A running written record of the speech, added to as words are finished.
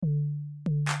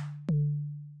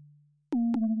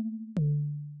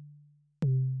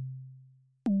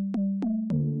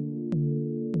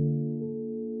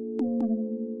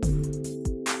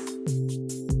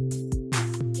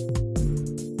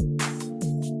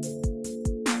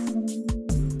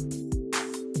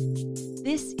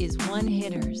This is One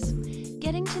Hitters,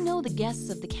 getting to know the guests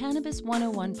of the Cannabis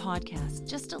 101 podcast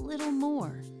just a little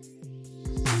more.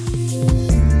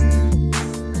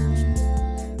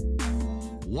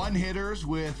 One Hitters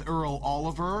with Earl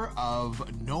Oliver of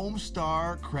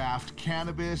Gnomestar Craft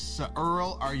Cannabis.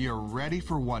 Earl, are you ready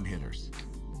for One Hitters?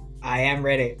 I am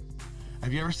ready.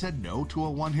 Have you ever said no to a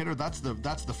one hitter? That's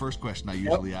the first question I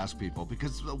usually ask people,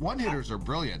 because one hitters are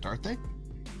brilliant, aren't they?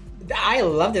 I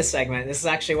love this segment. This is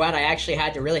actually one I actually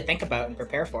had to really think about and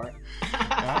prepare for.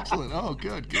 Excellent. Oh,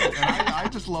 good. And I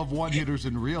just love one hitters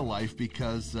in real life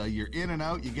because you're in and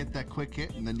out, you get that quick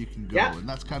hit, and then you can go. Yeah. And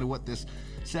that's kind of what this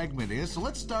segment is. So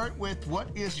let's start with, what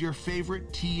is your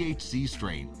favorite THC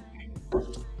strain?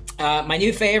 My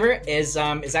new favorite is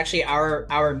actually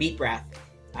our meat breath.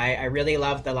 I really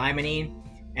love the limonene,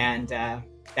 and that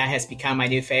has become my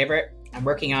new favorite. I'm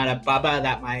working on a bubba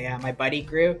that my buddy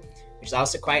grew, which is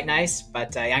also quite nice,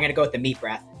 but I'm going to go with the meat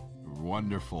breath.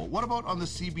 Wonderful. What about on the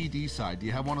CBD side? Do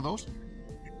you have one of those?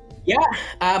 Yeah,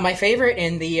 my favorite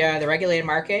in the regulated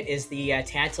market is the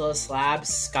Tantalus Labs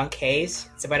Skunk Haze.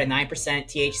 It's about a 9%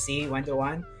 THC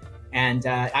 1-to-1, and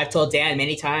I've told Dan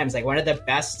many times, like, one of the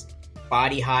best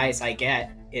body highs I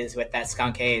get is with that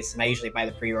Skunk Haze, and I usually buy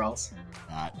the pre-rolls.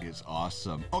 That is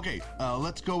awesome. Okay,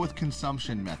 let's go with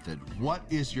consumption method. What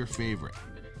is your favorite?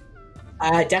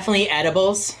 Definitely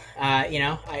edibles.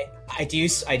 I do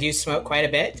smoke quite a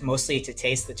bit, mostly to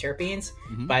taste the terpenes.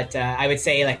 Mm-hmm. But I would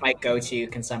say, like, my go-to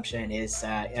consumption is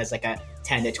as like a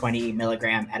 10 to 20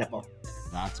 milligram edible.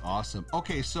 That's awesome.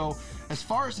 Okay, so as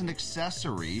far as an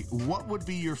accessory, what would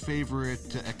be your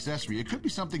favorite accessory? It could be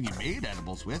something you made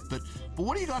edibles with, but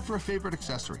what do you got for a favorite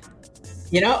accessory?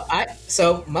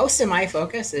 So most of my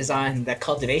focus is on the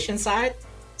cultivation side.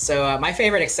 So my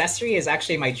favorite accessory is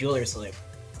actually my jeweler's loop.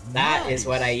 That is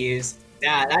what I use.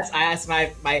 Yeah, that's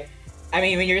my. I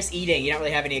mean, when you're just eating, you don't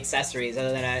really have any accessories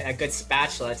other than a good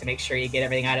spatula to make sure you get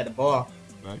everything out of the bowl.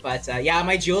 Right. But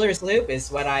my jeweler's loop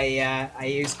is what I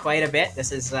use quite a bit.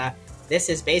 This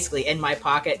is basically in my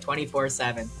pocket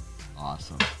 24/7.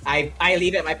 Awesome. I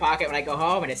leave it in my pocket when I go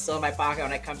home, and it's still in my pocket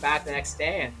when I come back the next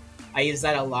day, and I use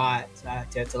that a lot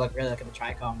to look at the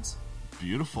trichomes.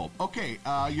 Beautiful. Okay,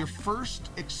 your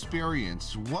first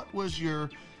experience. What was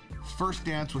your first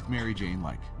dance with Mary Jane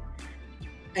like?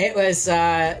 It was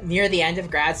near the end of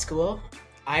grad school.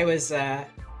 I was a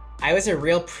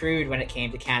real prude when it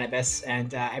came to cannabis,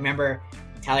 and I remember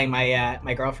telling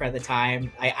my girlfriend at the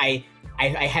time I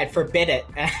had forbid it.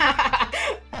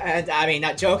 And I mean,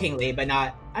 not jokingly, but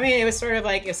not. I mean, it was sort of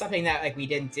like, it was something that, like, we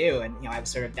didn't do, and I was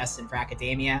sort of destined for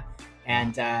academia,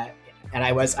 and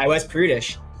I was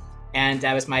prudish, and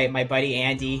that was my buddy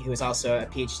Andy, who was also a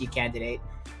PhD candidate.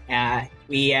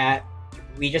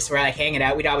 We just were, like, hanging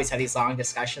out. We'd always have these long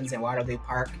discussions in Waterloo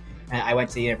Park. I went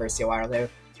to the University of Waterloo.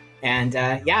 And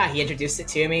he introduced it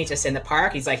to me just in the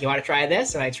park. He's like, "You want to try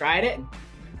this?" And I tried it. And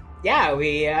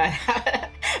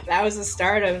that was the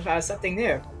start of something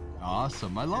new.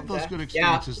 Awesome. I love those good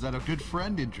experiences that a good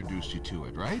friend introduced you to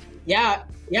it, right? Yeah.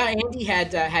 Andy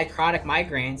had chronic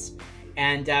migraines,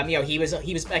 and he was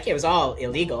like, it was all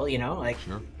illegal, like.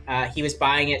 Sure. He was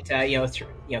buying it,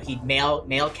 he'd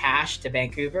mail cash to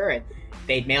Vancouver, and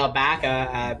they'd mail back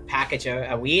a package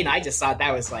of weed. And I just thought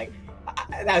that was like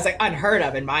unheard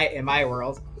of in my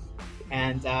world.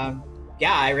 And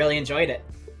I really enjoyed it.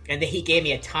 And then he gave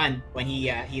me a ton when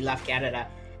he left Canada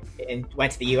and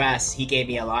went to the US. He gave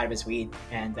me a lot of his weed,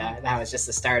 and that was just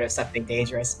the start of something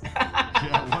dangerous.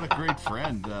 Yeah, what a great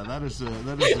friend. That is a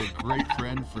great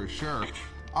friend for sure.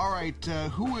 All right,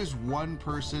 who is one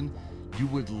person you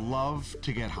would love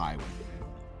to get high with?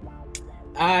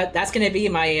 That's going to be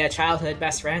my childhood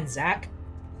best friend, Zach.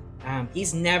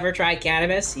 He's never tried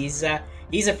cannabis. He's a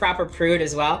proper prude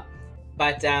as well,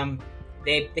 but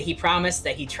he promised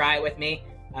that he'd try it with me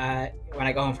when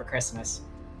I go home for Christmas.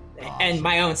 Awesome. And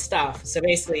my own stuff. So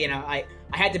basically, I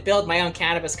had to build my own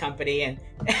cannabis company and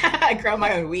I grow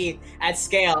my own weed at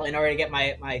scale in order to get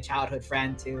my childhood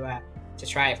friend to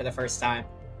try it for the first time.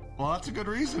 Well, that's a good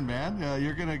reason, man.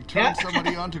 You're going to turn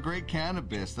somebody onto great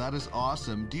cannabis. That is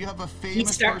awesome. Do you have a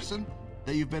famous person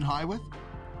that you've been high with?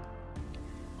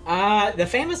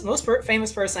 The most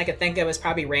famous person I could think of is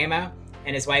probably Ramo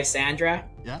and his wife Sandra.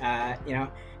 Yeah.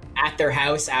 At their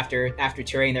house after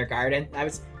touring their garden.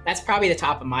 That's probably the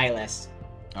top of my list.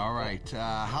 All right.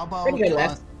 How about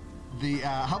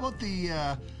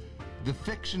the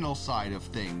fictional side of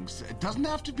things? It doesn't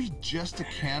have to be just a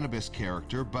cannabis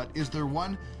character, but is there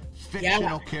one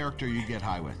fictional character you get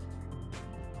high with?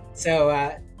 So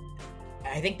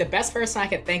I think the best person I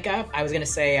could think of, I was going to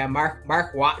say Mark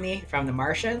Watney from The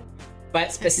Martian,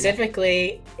 but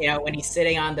specifically, when he's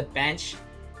sitting on the bench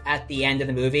at the end of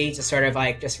the movie, just sort of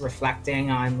like just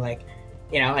reflecting on like,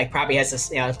 you know, like probably has this,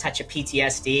 you know, touch of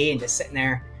PTSD and just sitting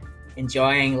there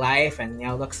enjoying life, and, you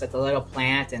know, looks at the little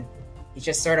plant and he's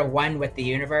just sort of one with the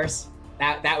universe.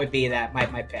 That would be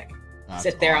my pick. That's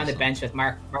Sit there awesome. on the bench with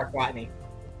Mark Watney.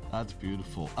 That's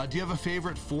beautiful. Do you have a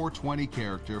favorite 420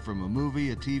 character from a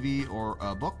movie, a TV, or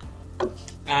a book?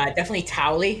 Definitely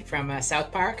Towley from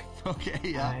South Park. Okay,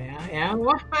 yeah. Yeah.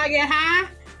 What I get high?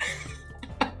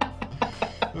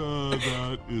 Oh,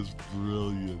 that is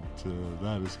brilliant.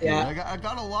 That is good. Yeah. I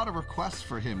got a lot of requests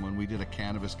for him when we did a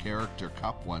Cannabis character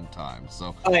cup one time.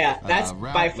 So oh yeah, that's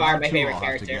by far my favorite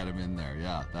character. To get him in there.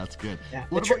 Yeah, that's good. Yeah.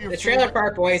 What about your the Trailer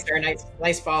Park Boys are a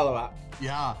nice follow up.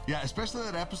 Yeah, especially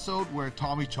that episode where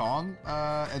Tommy Chong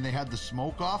and they had the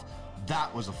smoke off.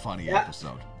 That was a funny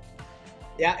episode.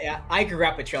 Yeah. I grew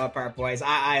up with Trailer Park Boys.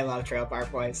 I love Trailer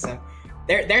Park Boys. So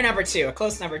they're number 2, a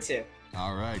close number 2.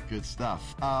 All right, good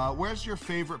stuff. Where's your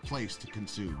favorite place to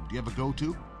consume? Do you have a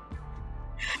go-to?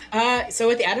 So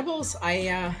with the edibles,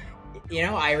 I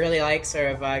really like sort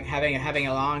of having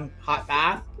a long hot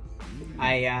bath.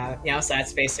 So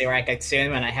that's basically where I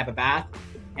consume when I have a bath,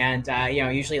 and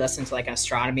usually listen to like an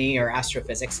astronomy or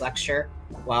astrophysics lecture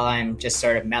while I'm just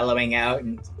sort of mellowing out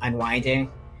and unwinding.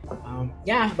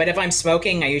 But if I'm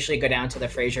smoking, I usually go down to the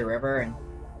Fraser River and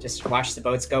just watch the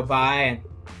boats go by and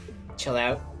chill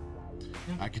out.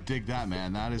 I could dig that,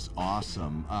 man. That is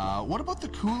awesome. What about the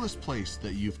coolest place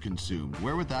that you've consumed?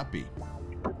 Where would that be?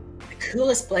 The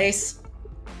coolest place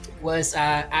was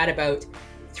at about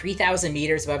 3,000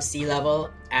 meters above sea level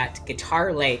at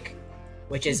Guitar Lake,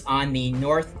 which is on the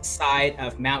north side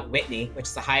of Mount Whitney, which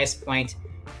is the highest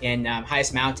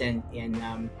mountain in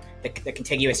the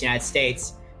contiguous United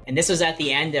States. And this was at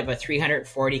the end of a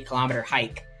 340-kilometer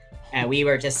hike. And we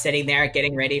were just sitting there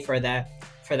getting ready for the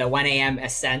 1 a.m.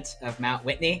 ascent of Mount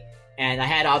Whitney. And I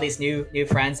had all these new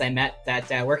friends I met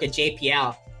that work at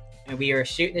JPL. And we were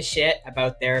shooting the shit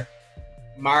about their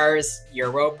Mars,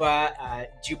 Europa,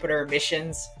 Jupiter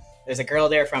missions. There's a girl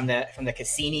there from the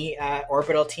Cassini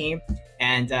orbital team.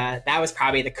 And that was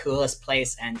probably the coolest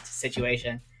place and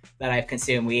situation that I've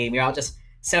consumed weed. We were all just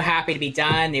so happy to be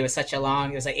done. It was like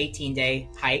 18-day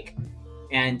hike.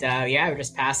 And we're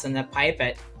just passing the pipe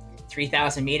at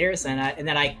 3,000 meters, and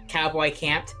then I cowboy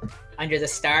camped under the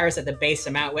stars at the base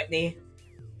of Mount Whitney,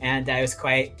 and I was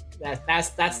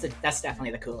that's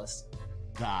definitely the coolest.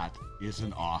 That is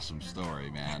an awesome story,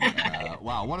 man.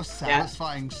 Wow, what a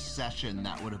satisfying session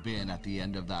that would have been at the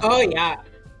end of that. Oh yeah,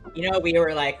 we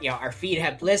were like, our feet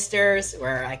have blisters,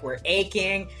 we're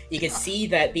aching. You can see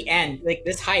that the end, like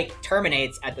this hike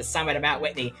terminates at the summit of Mount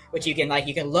Whitney, which you can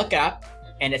look up,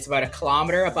 and it's about 1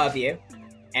 kilometer above you.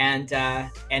 And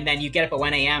then you get up at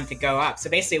 1 a.m. to go up. So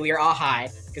basically we were all high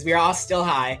because we were all still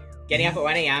high, getting up at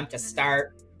 1 a.m. to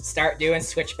start doing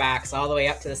switchbacks all the way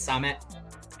up to the summit.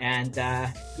 And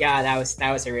that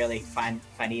was a really fun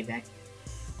evening.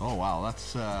 Oh wow,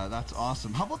 that's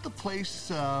awesome. How about the place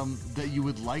that you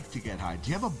would like to get high? Do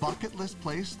you have a bucket list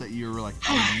place that you're like,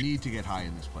 I need to get high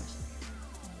in this place?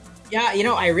 Yeah,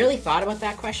 I really thought about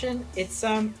that question. It's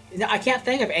I can't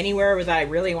think of anywhere that I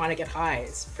really want to get high.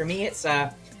 For me, it's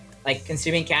like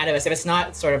consuming cannabis. If it's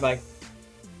not sort of like,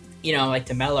 like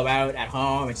to mellow out at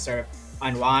home and sort of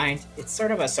unwind, it's sort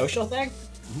of a social thing.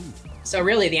 Ooh. So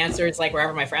really, the answer is like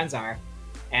wherever my friends are,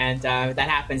 and that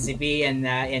happens to be in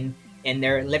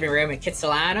their living room in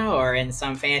Kitsilano or in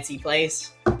some fancy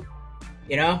place.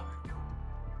 It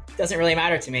doesn't really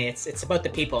matter to me. It's about the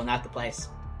people, not the place.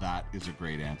 That is a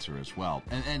great answer as well.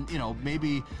 And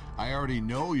maybe I already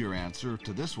know your answer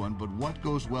to this one, but what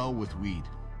goes well with weed?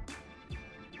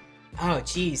 Oh,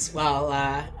 geez. Well,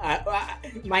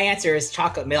 my answer is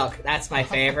chocolate milk. That's my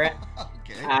favorite.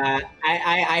 Okay.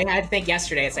 I had to think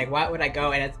yesterday. It's like, what would I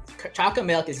go? And chocolate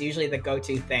milk is usually the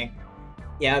go-to thing.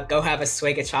 Go have a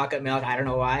swig of chocolate milk. I don't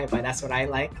know why, but that's what I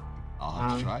like. I'll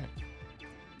have to try it.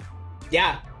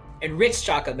 Yeah. Enriched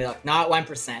chocolate milk, not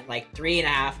 1%, like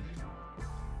 3.5%.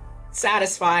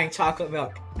 Satisfying chocolate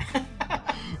milk.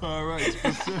 All right,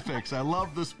 specifics. I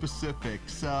love the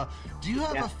specifics. Do you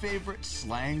have a favorite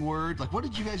slang word? Like, what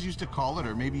did you guys used to call it,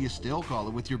 or maybe you still call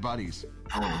it with your buddies?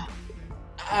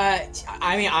 I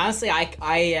mean, honestly,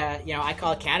 I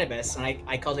call it cannabis, and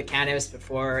I called it cannabis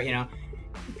before.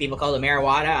 People call it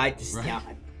marijuana. I just,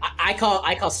 I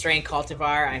call strain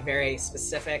cultivar. I'm very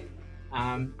specific. But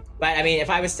I mean, if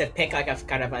I was to pick like a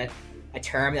kind of a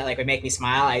term that like would make me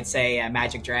smile, I'd say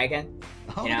magic dragon.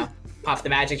 Oh. Puff the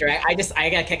magic dragon. I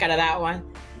got a kick out of that one.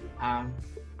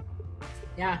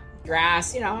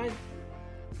 Grass. I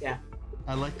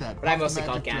like that. But I mostly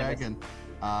call it cannabis.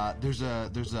 there's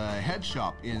a head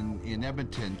shop in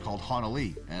Edmonton called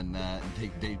Honolulu, and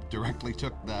they directly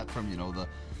took that from the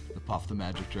Puff the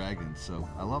Magic Dragon. So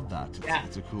I love that.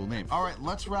 It's a cool name. All right,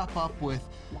 let's wrap up with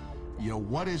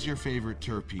what is your favorite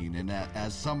terpene? And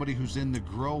as somebody who's in the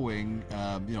growing,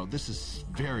 this is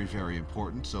very, very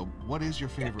important. So what is your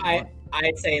favorite one?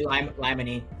 I'd say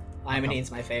limonene. Limonene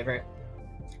is my favorite.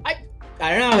 I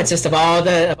don't know. It's just of all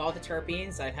the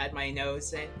terpenes I've had my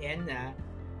nose in.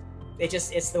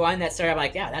 It's the one that sort of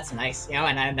like, yeah, that's nice, and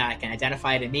I can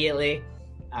identify it immediately.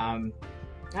 I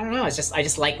don't know. I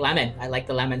just like lemon. I like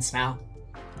the lemon smell.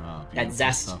 That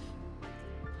zest. Stuff.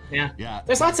 Yeah.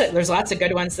 There's lots of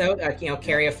good ones though.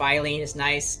 Caryophyllene is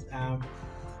nice.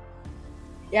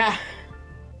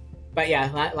 But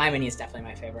limonene is definitely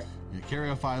my favorite. Yeah,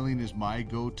 caryophyllene is my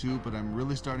go-to, but I'm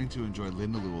really starting to enjoy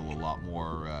linalool a lot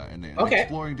more and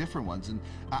exploring different ones. And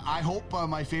I hope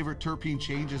my favorite terpene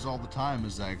changes all the time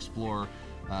as I explore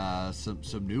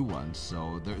some new ones.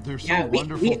 So they're so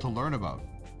wonderful to learn about.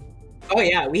 Oh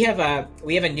yeah, we have a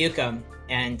nucum,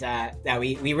 and that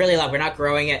we really love. We're not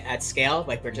growing it at scale,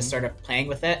 like we're just sort of playing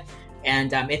with it.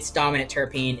 And its dominant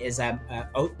terpene is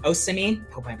ocimene.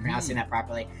 I hope I'm pronouncing that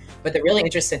properly. But the really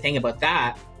interesting thing about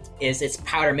that is it's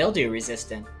powder mildew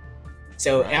resistant.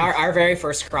 So our very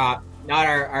first crop, not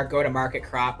our go-to-market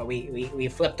crop, but we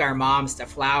flipped our moms to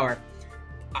flower.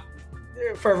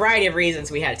 For a variety of reasons,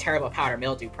 we had a terrible powder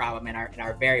mildew problem in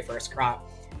our very first crop.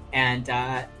 And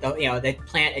the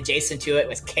plant adjacent to it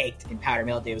was caked in powder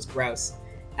mildew. It was gross.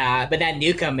 But that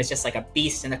nucum is just like a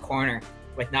beast in the corner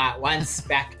with not one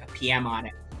speck of PM on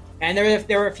it. And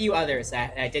there were a few others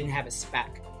that didn't have a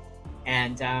speck.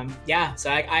 And so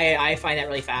I find that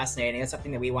really fascinating. It's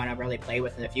something that we want to really play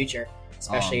with in the future,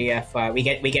 especially if we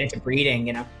get into breeding.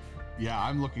 Yeah,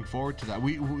 I'm looking forward to that.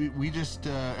 We just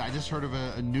I just heard of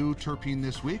a new terpene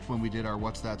this week when we did our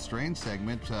What's That Strain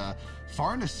segment,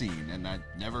 farnesene, and I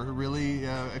never really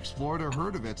explored or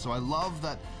heard of it. So I love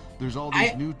that there's all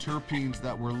these new terpenes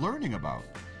that we're learning about.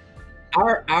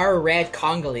 Our red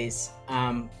Congolese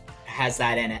has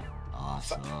that in it.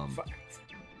 Awesome.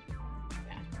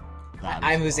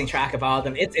 I'm losing track of all of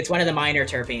them. It's one of the minor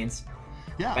terpenes.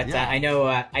 Yeah, but I know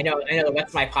the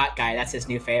What's My Pot guy. That's his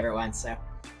new favorite one. So.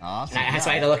 Awesome. So I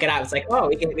had to look it up. It's like,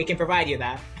 we can provide you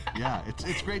that. Yeah,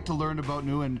 it's great to learn about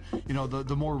new, and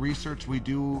the more research we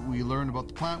learn about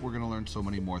the plant, we're going to learn so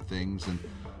many more things, and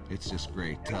it's just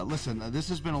great. Listen, this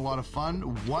has been a lot of fun.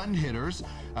 One hitters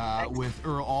with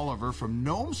Earl Oliver from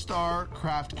Gnomestar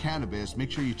Craft Cannabis. Make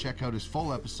sure you check out his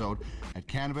full episode at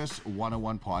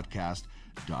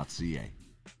cannabis101podcast.ca.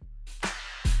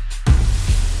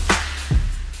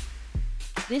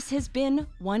 This has been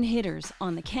One Hitters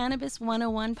on the Cannabis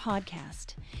 101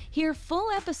 podcast. Hear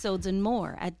full episodes and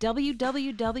more at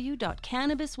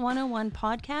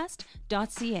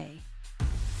www.cannabis101podcast.ca.